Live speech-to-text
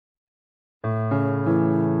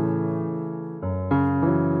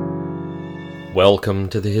Welcome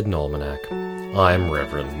to the Hidden Almanac. I'm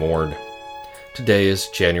Reverend Mord. Today is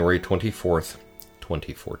January 24th,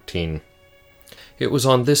 2014. It was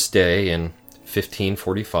on this day in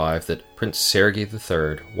 1545 that Prince Sergi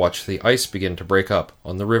III watched the ice begin to break up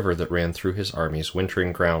on the river that ran through his army's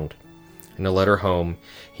wintering ground. In a letter home,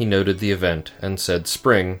 he noted the event and said,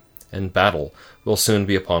 "Spring and battle will soon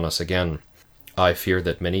be upon us again. I fear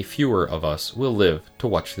that many fewer of us will live to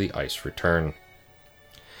watch the ice return."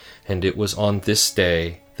 And it was on this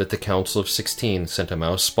day that the Council of 16 sent a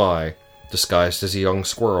mouse spy, disguised as a young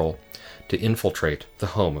squirrel, to infiltrate the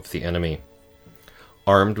home of the enemy.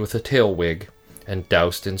 Armed with a tail wig and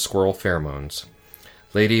doused in squirrel pheromones,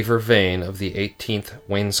 Lady Vervain of the 18th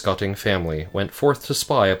wainscoting family went forth to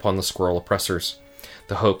spy upon the squirrel oppressors.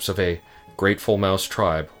 The hopes of a grateful mouse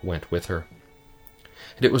tribe went with her.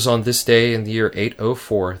 And it was on this day in the year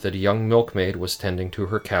 804 that a young milkmaid was tending to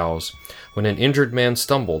her cows when an injured man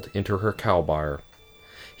stumbled into her cow byre.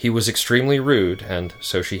 He was extremely rude, and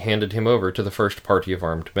so she handed him over to the first party of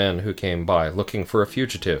armed men who came by looking for a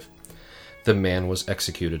fugitive. The man was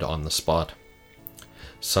executed on the spot.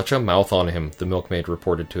 "Such a mouth on him," the milkmaid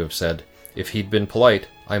reported to have said. "If he'd been polite,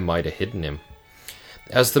 I might have hidden him."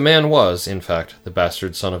 As the man was, in fact, the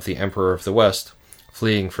bastard son of the Emperor of the West,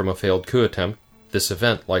 fleeing from a failed coup attempt, this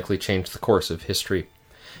event likely changed the course of history.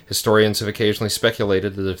 Historians have occasionally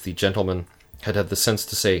speculated that if the gentleman had had the sense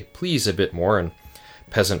to say "please" a bit more and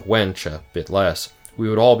 "peasant wench" a bit less, we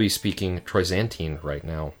would all be speaking Troisantine right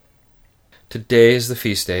now. Today is the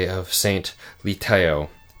feast day of Saint Leitaiyo,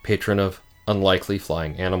 patron of unlikely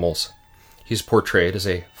flying animals. He's portrayed as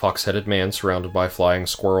a fox-headed man surrounded by flying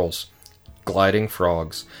squirrels, gliding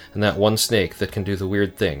frogs, and that one snake that can do the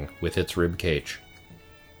weird thing with its rib cage.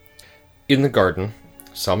 In the garden,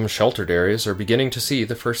 some sheltered areas are beginning to see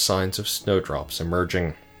the first signs of snowdrops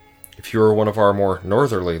emerging. If you are one of our more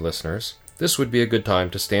northerly listeners, this would be a good time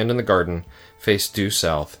to stand in the garden, face due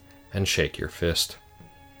south, and shake your fist.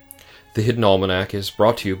 The Hidden Almanac is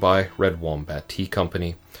brought to you by Red Wombat Tea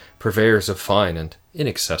Company, purveyors of fine and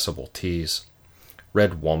inaccessible teas.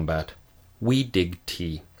 Red Wombat. We dig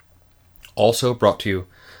tea. Also brought to you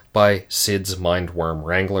by Sid's Mindworm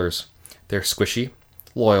Wranglers. They're squishy,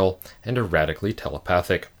 loyal, and erratically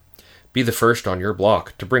telepathic. Be the first on your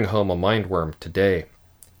block to bring home a mindworm today.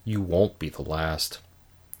 You won't be the last.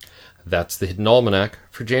 That's the Hidden Almanac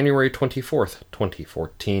for January 24th,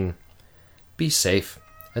 2014. Be safe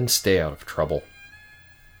and stay out of trouble.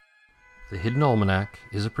 The Hidden Almanac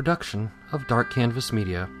is a production of Dark Canvas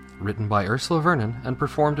Media, written by Ursula Vernon and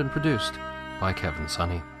performed and produced by Kevin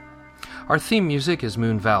Sonney. Our theme music is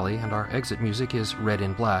Moon Valley, and our exit music is Red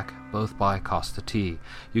in Black, both by Costa T.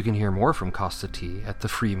 You can hear more from Costa T at the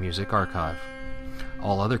Free Music Archive.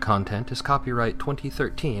 All other content is copyright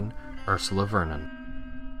 2013, Ursula Vernon.